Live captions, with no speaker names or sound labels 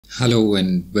Hello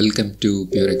and welcome to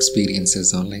Pure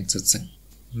Experiences Online Satsang.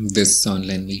 This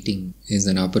online meeting is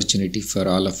an opportunity for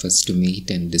all of us to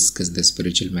meet and discuss the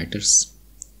spiritual matters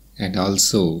and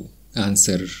also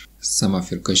answer some of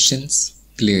your questions,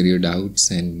 clear your doubts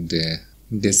and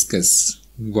discuss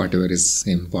whatever is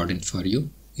important for you,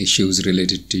 issues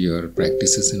related to your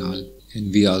practices and all.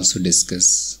 And we also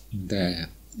discuss the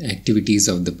activities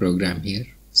of the program here.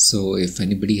 So if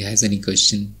anybody has any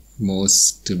question,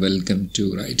 most welcome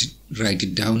to write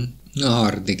it down,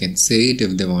 or they can say it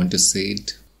if they want to say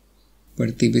it.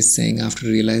 Pardeep is saying, after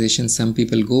realization, some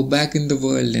people go back in the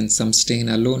world and some stay in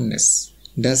aloneness.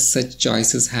 Does such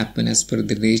choices happen as per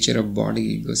the nature of body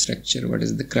ego structure? What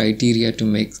is the criteria to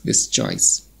make this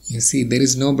choice? You see, there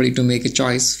is nobody to make a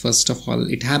choice. First of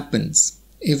all, it happens.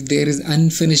 If there is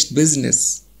unfinished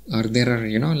business, or there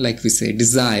are, like we say,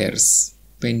 desires,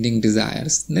 pending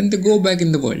desires, then they go back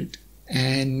in the world.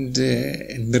 And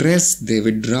the rest they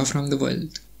withdraw from the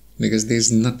world because there is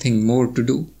nothing more to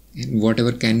do. And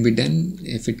whatever can be done,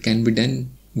 if it can be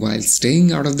done while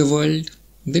staying out of the world,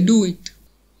 they do it.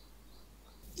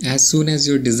 As soon as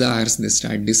your desires they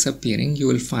start disappearing, you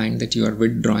will find that you are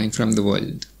withdrawing from the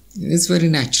world. It's very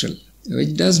natural.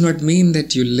 Which does not mean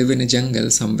that you live in a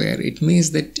jungle somewhere. It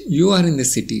means that you are in the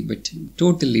city but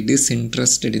totally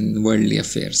disinterested in worldly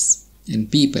affairs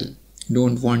and people.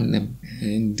 Don't want them,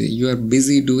 and you are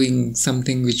busy doing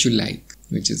something which you like,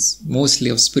 which is mostly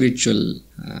of spiritual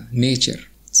nature.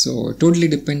 So totally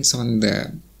depends on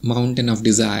the mountain of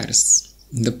desires.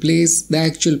 The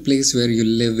actual place where you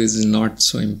live is not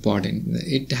so important.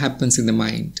 It happens in the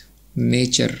mind.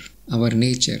 Our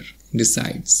nature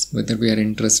decides whether we are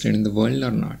interested in the world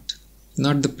or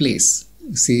not the place.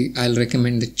 See, I'll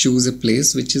recommend that choose a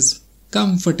place which is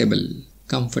comfortable.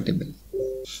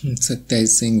 Satya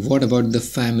is saying, what about the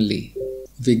family?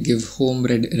 We give home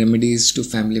remedies to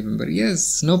family member.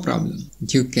 Yes, no problem.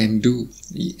 You can do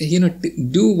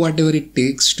whatever it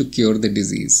takes to cure the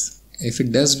disease. If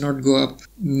it does not go up,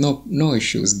 no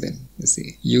issues then. You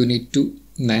see, you need to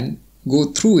then go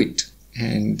through it,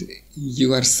 and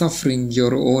you are suffering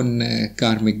your own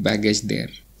karmic baggage there.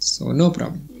 So no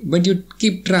problem. But you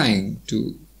keep trying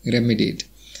to remedy it.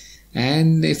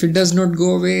 And if it does not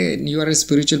go away and you are a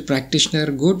spiritual practitioner,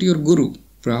 go to your guru.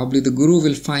 Probably the guru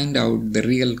will find out the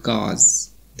real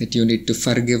cause, that you need to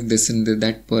forgive this and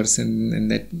that person,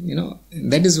 and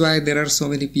that is why there are so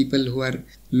many people who are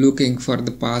looking for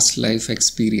the past life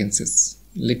experiences.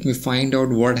 Let me find out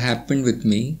what happened with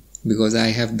me because I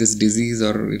have this disease,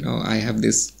 or I have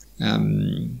this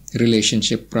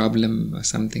relationship problem or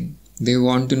something. They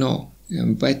want to know.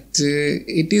 But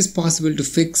it is possible to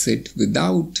fix it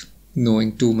without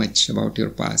knowing too much about your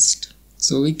past.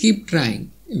 So we keep trying.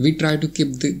 We try to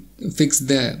fix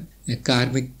the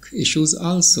karmic issues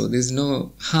also. There's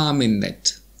no harm in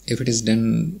that. If it is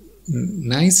done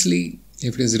nicely,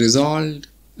 if it is resolved,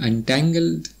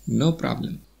 untangled, no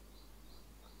problem.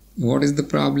 What is the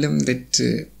problem? That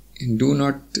do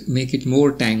not make it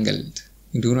more tangled.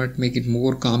 Do not make it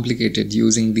more complicated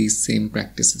using these same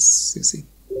practices, you see.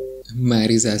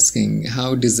 Mary is asking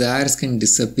how desires can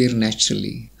disappear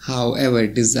naturally. However,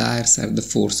 desires are the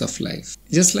force of life.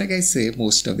 Just like I say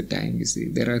most of the time, you see,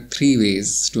 there are three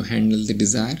ways to handle the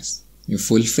desires. You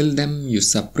fulfill them, you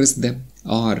suppress them,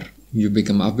 or you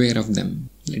become aware of them.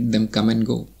 Let them come and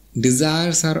go.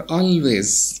 Desires are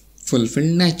always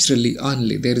fulfilled naturally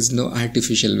only. There is no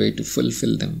artificial way to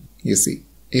fulfill them, you see.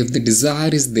 If the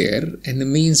desire is there and the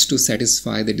means to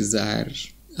satisfy the desire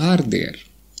are there,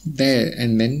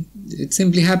 and then it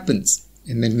simply happens,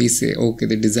 and then we say, okay,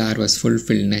 the desire was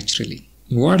fulfilled naturally.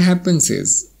 What happens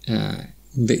is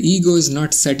the ego is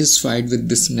not satisfied with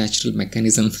this natural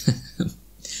mechanism.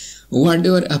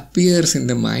 Whatever appears in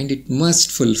the mind, it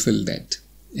must fulfill that,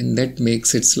 and that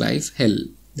makes its life hell.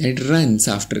 That runs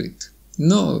after it.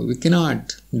 No, we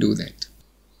cannot do that.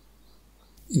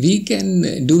 We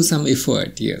can do some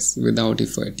effort, yes, without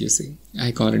effort, you see.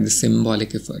 I call it the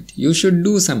symbolic effort. You should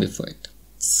do some effort.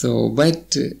 So,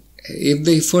 but if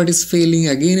the effort is failing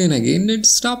again and again, then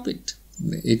stop it.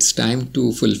 It's time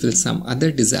to fulfill some other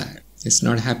desire. It's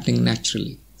not happening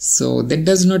naturally. So that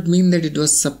does not mean that it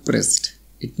was suppressed.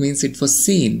 It means it was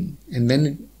seen, and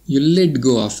then you let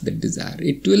go of that desire.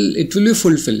 It will be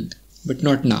fulfilled, but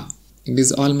not now. It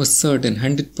is almost certain,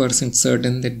 100%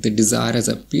 certain that the desire has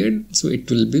appeared, so it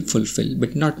will be fulfilled,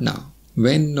 but not now.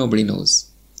 When? Nobody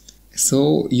knows.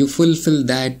 So you fulfill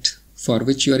that for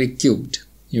which you are equipped.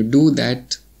 You do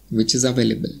that which is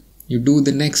available. You do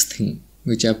the next thing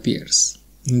which appears.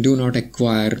 Do not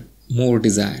acquire more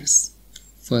desires.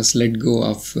 First let go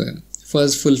of,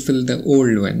 first fulfill the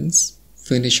old ones.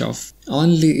 finish off.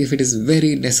 Only if it is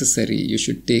very necessary, you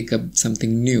should take up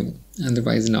something new.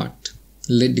 Otherwise not.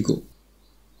 Let go.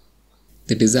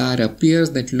 The desire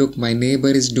appears that, look, my neighbor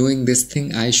is doing this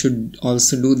thing, I should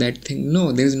also do that thing.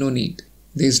 No, there is no need.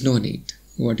 There is no need.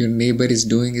 What your neighbor is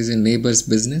doing is your neighbor's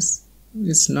business.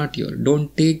 It's not your.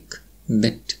 Don't take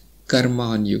that karma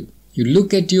on you. You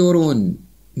look at your own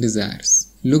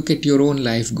desires. Look at your own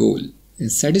life goal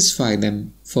and satisfy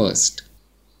them first.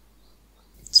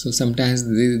 So sometimes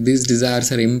these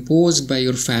desires are imposed by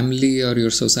your family or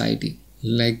your society.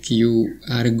 Like you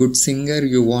are a good singer,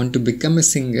 you want to become a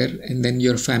singer, and then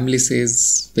your family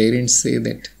says, parents say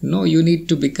that, no, you need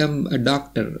to become a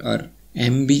doctor or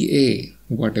MBA,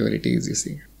 whatever it is, you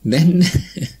see. Then,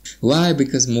 why?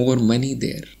 Because more money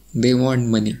there. They want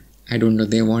money. I don't know,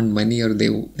 they want money or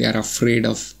they are afraid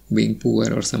of being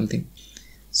poor or something.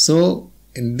 So,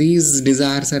 these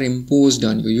desires are imposed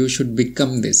on you. You should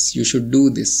become this. You should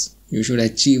do this. You should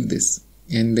achieve this.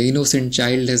 And the innocent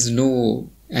child has no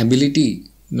ability,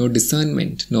 no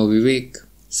discernment, no vivek,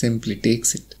 simply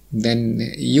takes it. Then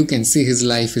you can see his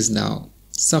life is now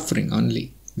suffering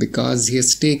only because he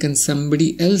has taken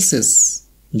somebody else's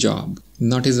job,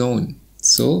 not his own.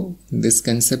 So this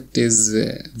concept is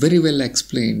very well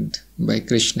explained by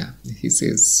Krishna. He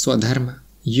says, Swadharma,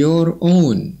 your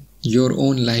own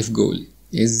life goal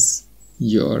is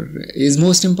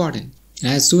most important.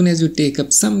 As soon as you take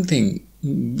up something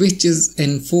which is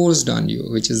enforced on you,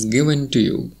 which is given to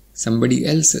you, somebody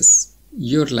else's,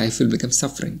 your life will become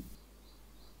suffering.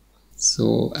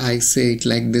 So I say it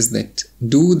like this, that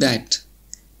do that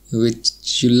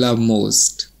which you love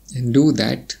most and do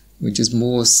that which is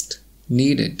most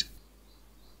needed.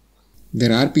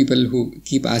 There are people who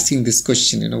keep asking this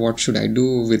question, what should I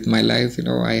do with my life?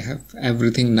 I have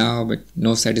everything now but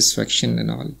no satisfaction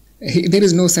and all. There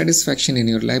is no satisfaction in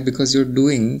your life because you're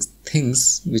doing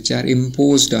things which are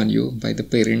imposed on you by the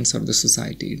parents or the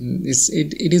society.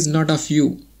 It is not of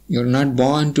you. You're not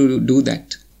born to do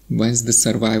that. Once the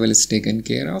survival is taken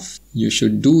care of, you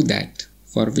should do that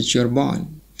for which you're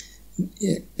born.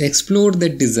 Explore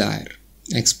that desire.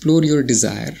 Explore your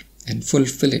desire and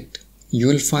fulfill it. You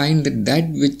will find that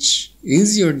which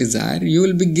is your desire, you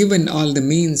will be given all the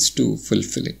means to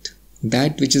fulfill it.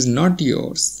 That which is not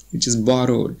yours, which is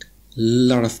borrowed,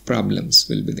 lot of problems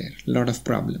will be there. Lot of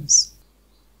problems.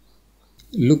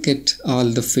 Look at all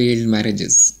the failed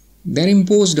marriages. They are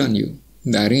imposed on you.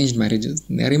 The arranged marriages,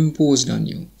 they are imposed on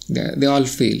you. They all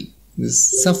fail.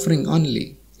 This suffering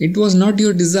only. It was not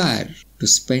your desire to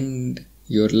spend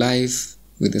your life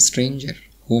with a stranger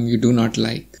whom you do not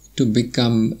like, to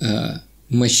become a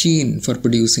machine for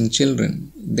producing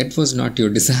children. That was not your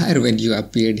desire when you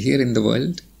appeared here in the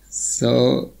world.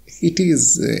 So it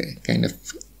is kind of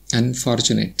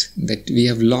unfortunate that we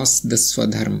have lost the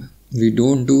Swadharma. We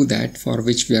don't do that for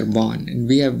which we are born, and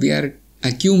we are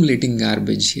accumulating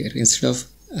garbage here instead of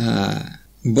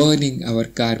burning our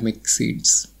karmic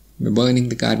seeds. Burning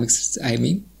the karmic seeds, I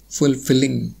mean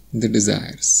fulfilling the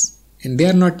desires. And they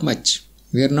are not much.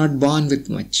 We are not born with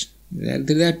much.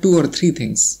 There are 2 or 3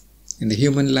 things, and the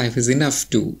human life is enough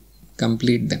to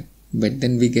complete them. But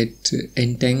then we get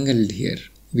entangled here.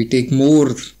 We take more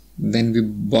than we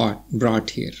brought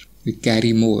here. We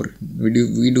carry more. We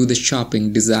do the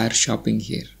shopping, desire shopping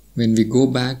here. When we go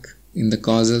back in the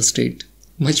causal state,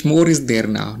 much more is there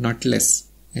now, not less.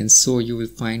 And so you will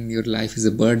find your life is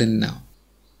a burden now.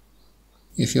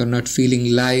 If you are not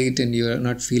feeling light and you are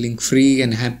not feeling free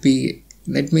and happy,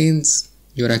 that means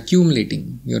you are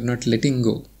accumulating, you are not letting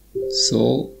go.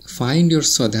 So find your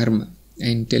Swadharma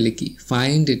and Teleki.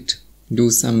 Find it. Do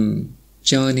some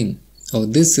churning. Oh,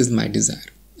 this is my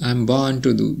desire. I am born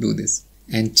to do this.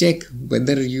 And check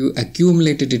whether you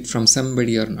accumulated it from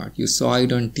somebody or not. You saw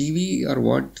it on TV or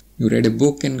what? You read a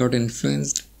book and got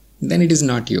influenced. Then it is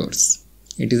not yours.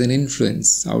 It is an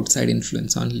influence, outside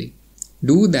influence only.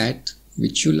 Do that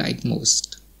which you like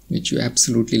most, which you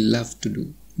absolutely love to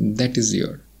do. That is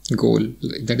your goal.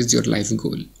 That is your life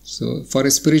goal. So for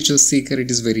a spiritual seeker,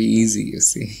 it is very easy, you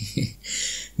see.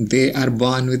 They are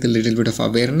born with a little bit of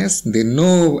awareness. They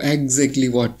know exactly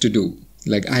what to do.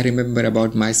 Like I remember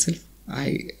about myself,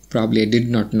 I did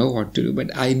not know what to do,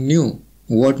 but I knew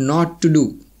what not to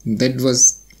do. That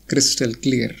was crystal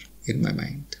clear in my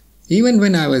mind. Even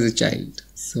when I was a child.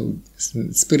 So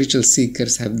spiritual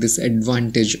seekers have this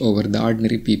advantage over the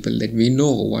ordinary people, that we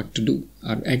know what to do,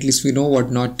 or at least we know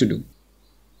what not to do.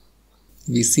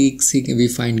 We seek, we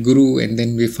find Guru, and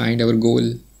then we find our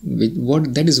goal.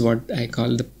 That is what I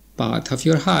call the path of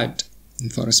your heart.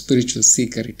 And for a spiritual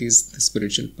seeker, it is the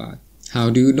spiritual path. How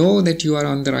do you know that you are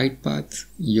on the right path?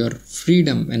 Your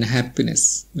freedom and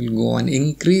happiness will go on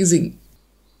increasing.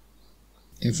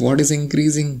 If what is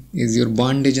increasing is your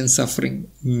bondage and suffering,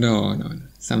 no.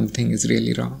 Something is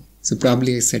really wrong. So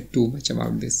probably I said too much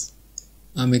about this.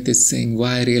 Amit is saying,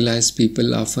 why I realize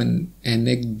people often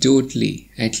anecdotally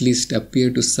at least appear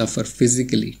to suffer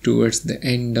physically towards the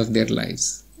end of their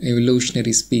lives.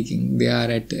 Evolutionary speaking, they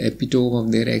are at the epitome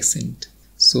of their ascent.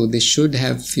 So they should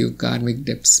have few karmic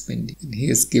debts pending. And he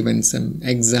has given some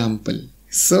example.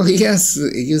 So yes,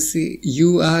 you see,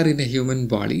 you are in a human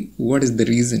body. What is the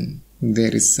reason?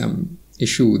 There is some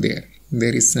issue there.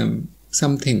 There is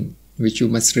something which you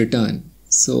must return.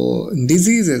 So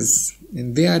diseases,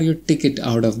 they are your ticket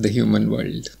out of the human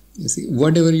world. You see,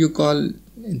 whatever you call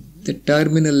the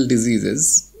terminal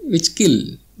diseases which kill.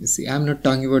 You see, I'm not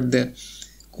talking about the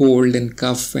cold and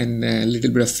cough and a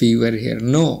little bit of fever here.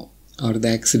 No. Or the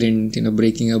accident,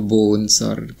 breaking of bones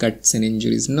or cuts and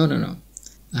injuries. No.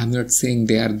 I'm not saying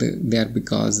they are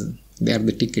because they are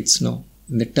the tickets. No.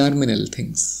 The terminal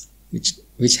things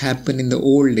which happen in the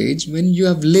old age when you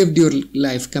have lived your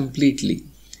life completely.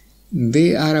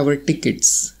 They are our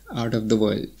tickets out of the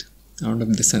world, out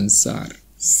of the sansar.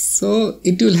 So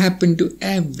it will happen to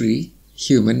every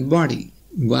human body.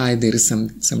 Why there is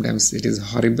sometimes it is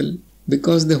horrible?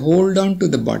 Because they hold on to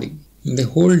the body. They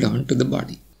hold on to the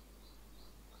body.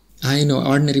 I know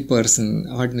ordinary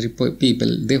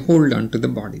people, they hold on to the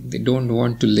body. They don't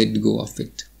want to let go of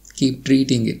it. Keep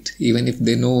treating it. Even if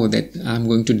they know that I'm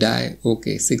going to die,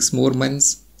 okay, 6 more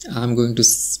months, I'm going to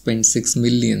spend 6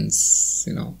 millions,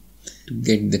 to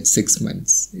get that 6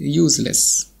 months.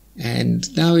 Useless.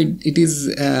 And now it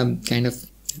is kind of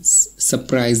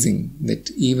surprising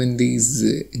that even these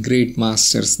great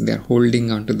masters, they are holding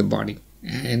on to the body.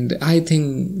 And I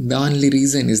think the only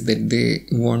reason is that they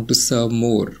want to serve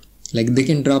more. Like they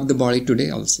can drop the body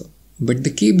today also. But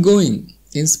they keep going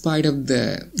in spite of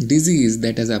the disease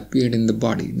that has appeared in the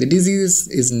body. The disease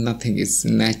is nothing. It's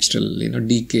natural,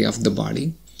 decay of the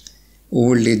body.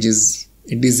 Old age is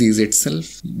a disease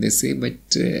itself, they say. But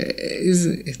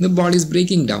the body is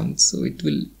breaking down. So it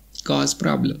will cause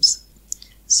problems.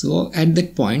 So at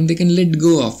that point, they can let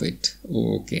go of it.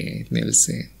 Okay, they will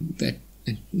say that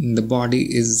the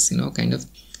body is, kind of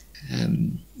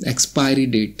expiry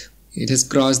date. It has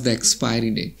crossed the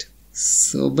expiry date.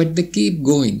 So, but they keep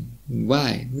going.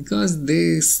 Why? Because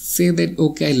they say that,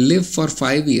 okay, I live for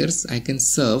 5 years, I can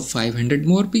serve 500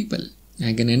 more people.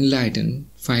 I can enlighten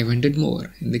 500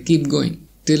 more. And they keep going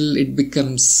till it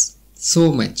becomes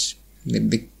so much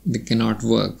that they cannot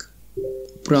work.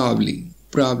 Probably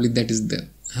that is the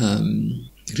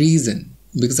reason.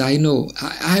 Because I know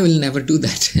I will never do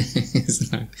that.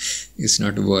 It's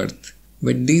not worth.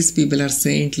 But these people are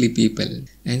saintly people.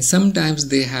 And sometimes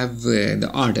they have the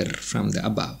order from the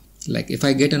above. Like if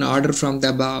I get an order from the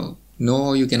above,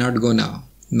 no, you cannot go now.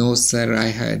 No, sir,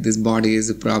 this body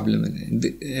is a problem.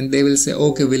 And they will say,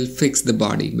 okay, we'll fix the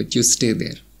body, but you stay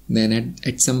there. Then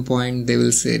at some point they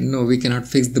will say, no, we cannot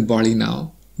fix the body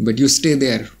now, but you stay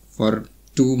there for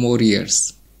 2 more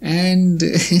years. And,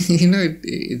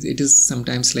 it is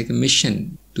sometimes like a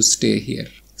mission to stay here.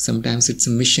 Sometimes it's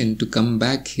a mission to come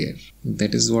back here.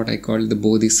 That is what I call the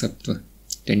bodhisattva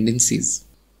tendencies.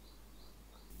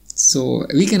 So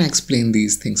we can explain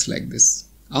these things like this.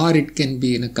 Or it can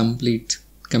be in a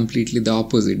completely the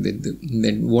opposite.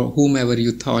 That whomever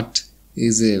you thought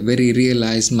is a very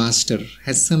realized master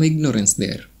has some ignorance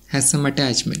there, has some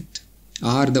attachment.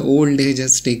 Or the old age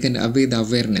has taken away the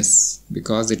awareness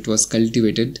because it was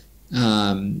cultivated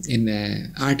in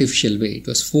an artificial way. It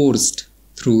was forced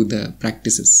through the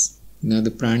practices. Now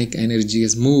the pranic energy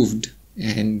has moved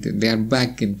and they are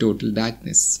back in total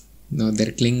darkness. Now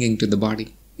they're clinging to the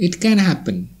body. It can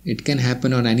happen. It can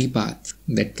happen on any path.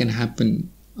 That can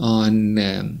happen on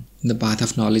the path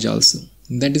of knowledge also.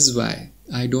 That is why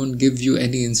I don't give you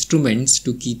any instruments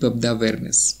to keep up the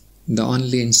awareness. The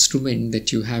only instrument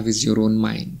that you have is your own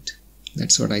mind.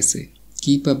 That's what I say.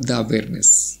 Keep up the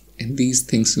awareness and these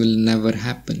things will never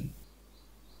happen.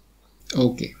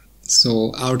 Okay.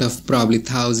 So out of probably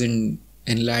 1,000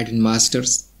 enlightened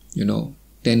masters,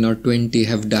 10 or 20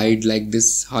 have died like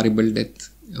this horrible death.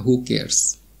 Who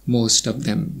cares? Most of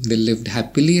them, they lived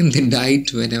happily and they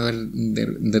died whenever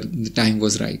the time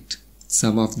was right.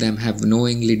 Some of them have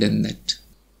knowingly done that.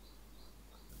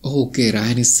 Okay,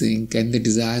 Ryan is saying, can the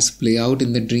desires play out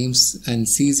in the dreams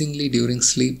unceasingly during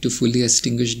sleep to fully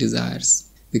extinguish desires?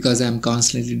 Because I am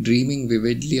constantly dreaming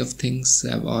vividly of things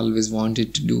I've always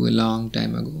wanted to do a long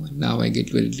time ago. And now I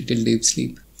get very little deep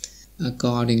sleep.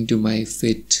 According to my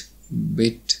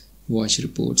Fitbit watch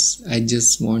reports, I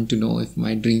just want to know if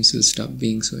my dreams will stop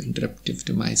being so interruptive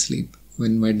to my sleep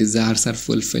when my desires are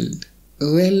fulfilled.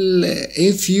 Well,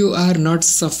 if you are not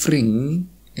suffering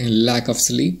a lack of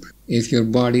sleep, If your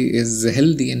body is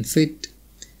healthy and fit,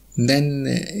 then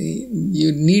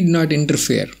you need not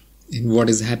interfere in what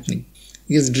is happening.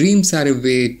 Because dreams are a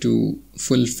way to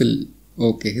fulfill.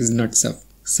 Okay, he's not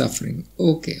suffering.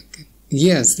 Okay.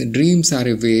 Yes, the dreams are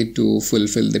a way to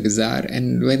fulfill the desire,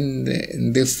 and when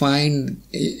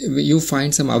you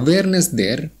find some awareness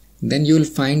there, then you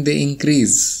will find they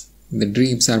increase. The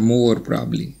dreams are more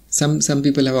probably. Some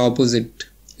people have opposite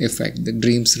effect. The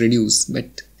dreams reduce,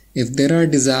 but if there are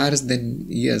desires, then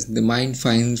yes, the mind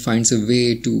finds a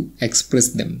way to express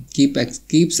them,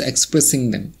 keeps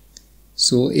expressing them.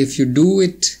 So if you do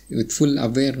it with full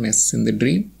awareness in the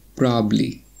dream,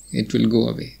 probably it will go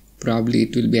away. Probably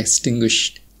it will be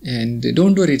extinguished. And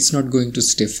don't worry, it's not going to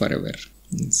stay forever.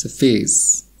 It's a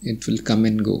phase. It will come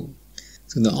and go.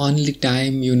 So the only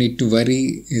time you need to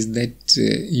worry is that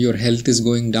your health is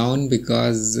going down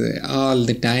because all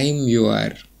the time you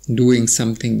are doing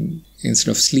something instead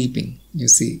of sleeping. You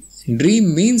see,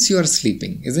 dream means you are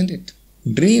sleeping, isn't it?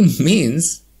 Dream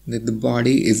means that the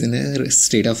body is in a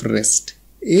state of rest.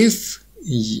 If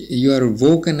you are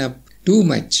woken up too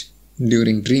much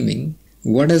during dreaming,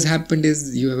 what has happened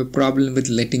is you have a problem with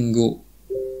letting go.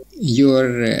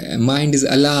 Your mind is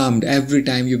alarmed every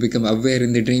time you become aware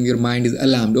in the dream. Your mind is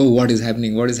alarmed. Oh, what is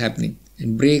happening? What is happening?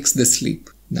 And breaks the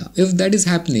sleep. Now, if that is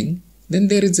happening, then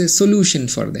there is a solution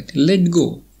for that. Let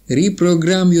go.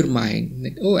 Reprogram your mind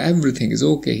that, oh, everything is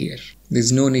okay here.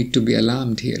 There's no need to be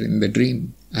alarmed here in the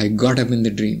dream. I got up in the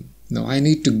dream. Now I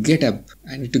need to get up.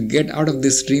 I need to get out of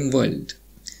this dream world.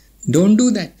 Don't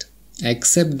do that.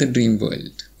 Accept the dream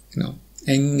world.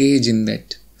 Engage in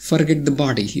that. Forget the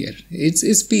body here.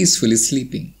 It's peaceful, it's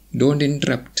sleeping. Don't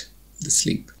interrupt the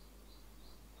sleep.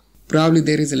 Probably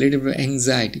there is a little bit of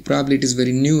anxiety. Probably it is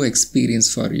very new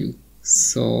experience for you.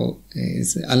 So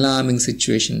it's an alarming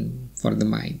situation for the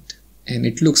mind. And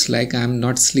it looks like I'm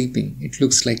not sleeping. It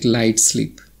looks like light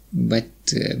sleep. But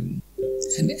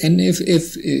and if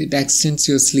it extends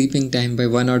your sleeping time by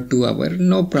 1 or 2 hours,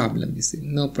 no problem, you see,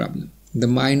 no problem. The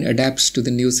mind adapts to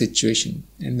the new situation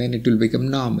and then it will become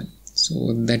normal.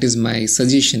 So that is my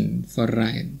suggestion for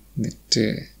Ryan,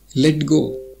 that let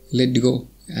go,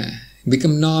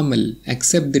 become normal,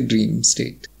 accept the dream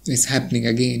state. It's happening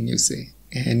again, you say.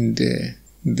 And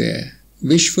the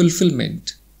wish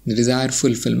fulfillment, the desire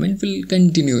fulfillment will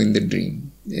continue in the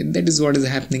dream. That is what is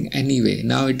happening anyway.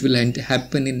 Now it will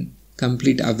happen in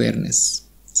complete awareness.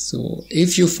 So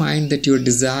if you find that your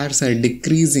desires are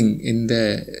decreasing in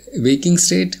the waking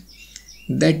state,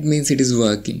 that means it is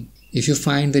working. If you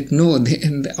find that no,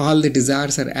 all the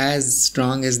desires are as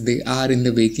strong as they are in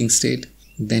the waking state,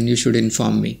 then you should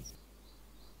inform me.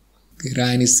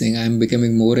 Ryan is saying, I am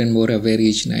becoming more and more aware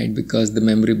each night because the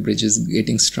memory bridge is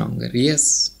getting stronger.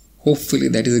 Yes, hopefully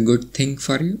that is a good thing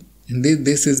for you. And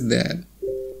this is the,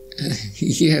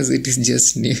 yes, it is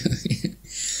just new.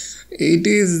 It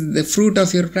is the fruit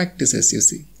of your practices, you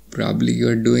see. Probably you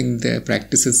are doing the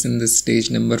practices in the stage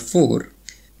number 4.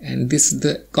 And this is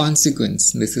the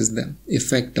consequence. This is the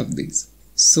effect of these.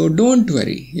 So don't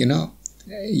worry,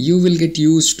 you will get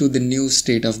used to the new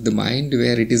state of the mind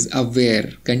where it is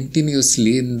aware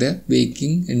continuously in the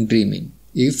waking and dreaming.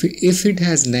 If it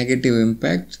has negative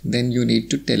impact, then you need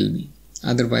to tell me.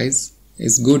 Otherwise,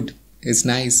 it's good, it's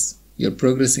nice, you're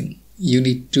progressing. You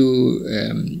need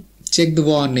to check the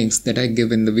warnings that I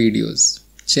give in the videos.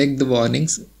 Check the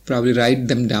warnings, probably write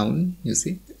them down, you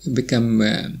see.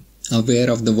 Become aware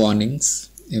of the warnings.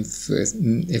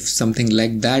 If something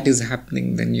like that is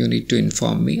happening, then you need to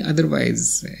inform me.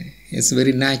 Otherwise, it's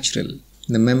very natural.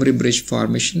 The memory bridge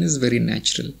formation is very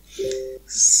natural.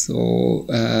 So,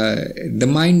 the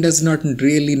mind does not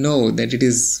really know that it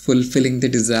is fulfilling the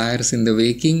desires in the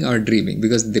waking or dreaming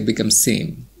because they become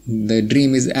same. The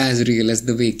dream is as real as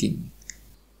the waking.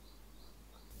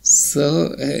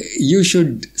 So, you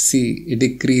should see a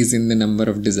decrease in the number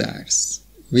of desires,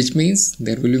 which means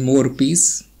there will be more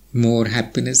peace, more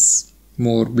happiness,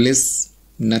 more bliss,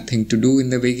 nothing to do in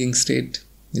the waking state,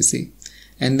 you see.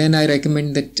 And then I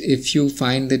recommend that if you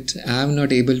find that I am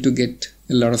not able to get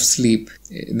a lot of sleep,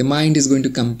 the mind is going to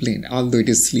complain, although it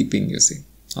is sleeping, you see.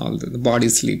 Although the body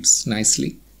sleeps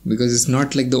nicely, because it's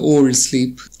not like the old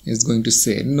sleep is going to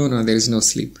say, no, there is no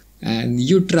sleep. And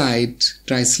you try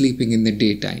sleeping in the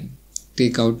daytime.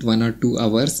 Take out 1 or 2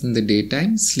 hours in the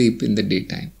daytime, sleep in the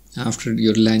daytime. After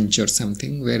your lunch or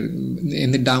something, where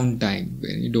in the downtime,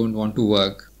 where you don't want to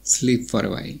work, sleep for a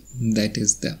while. That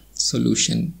is the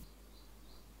solution.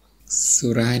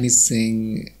 So Ryan is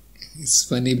saying, it's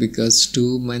funny because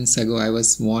 2 months ago I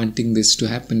was wanting this to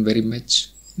happen very much.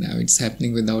 Now it's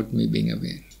happening without me being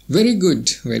aware. Very good,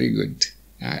 very good.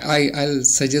 I'll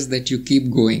suggest that you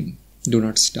keep going. Do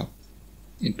not stop.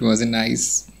 It was a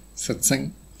nice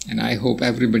satsang, and I hope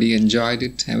everybody enjoyed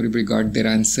it. Everybody got their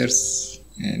answers,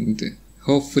 and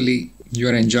hopefully you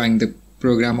are enjoying the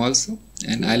program also.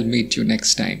 And I'll meet you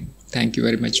next time. Thank you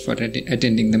very much for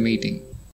attending the meeting.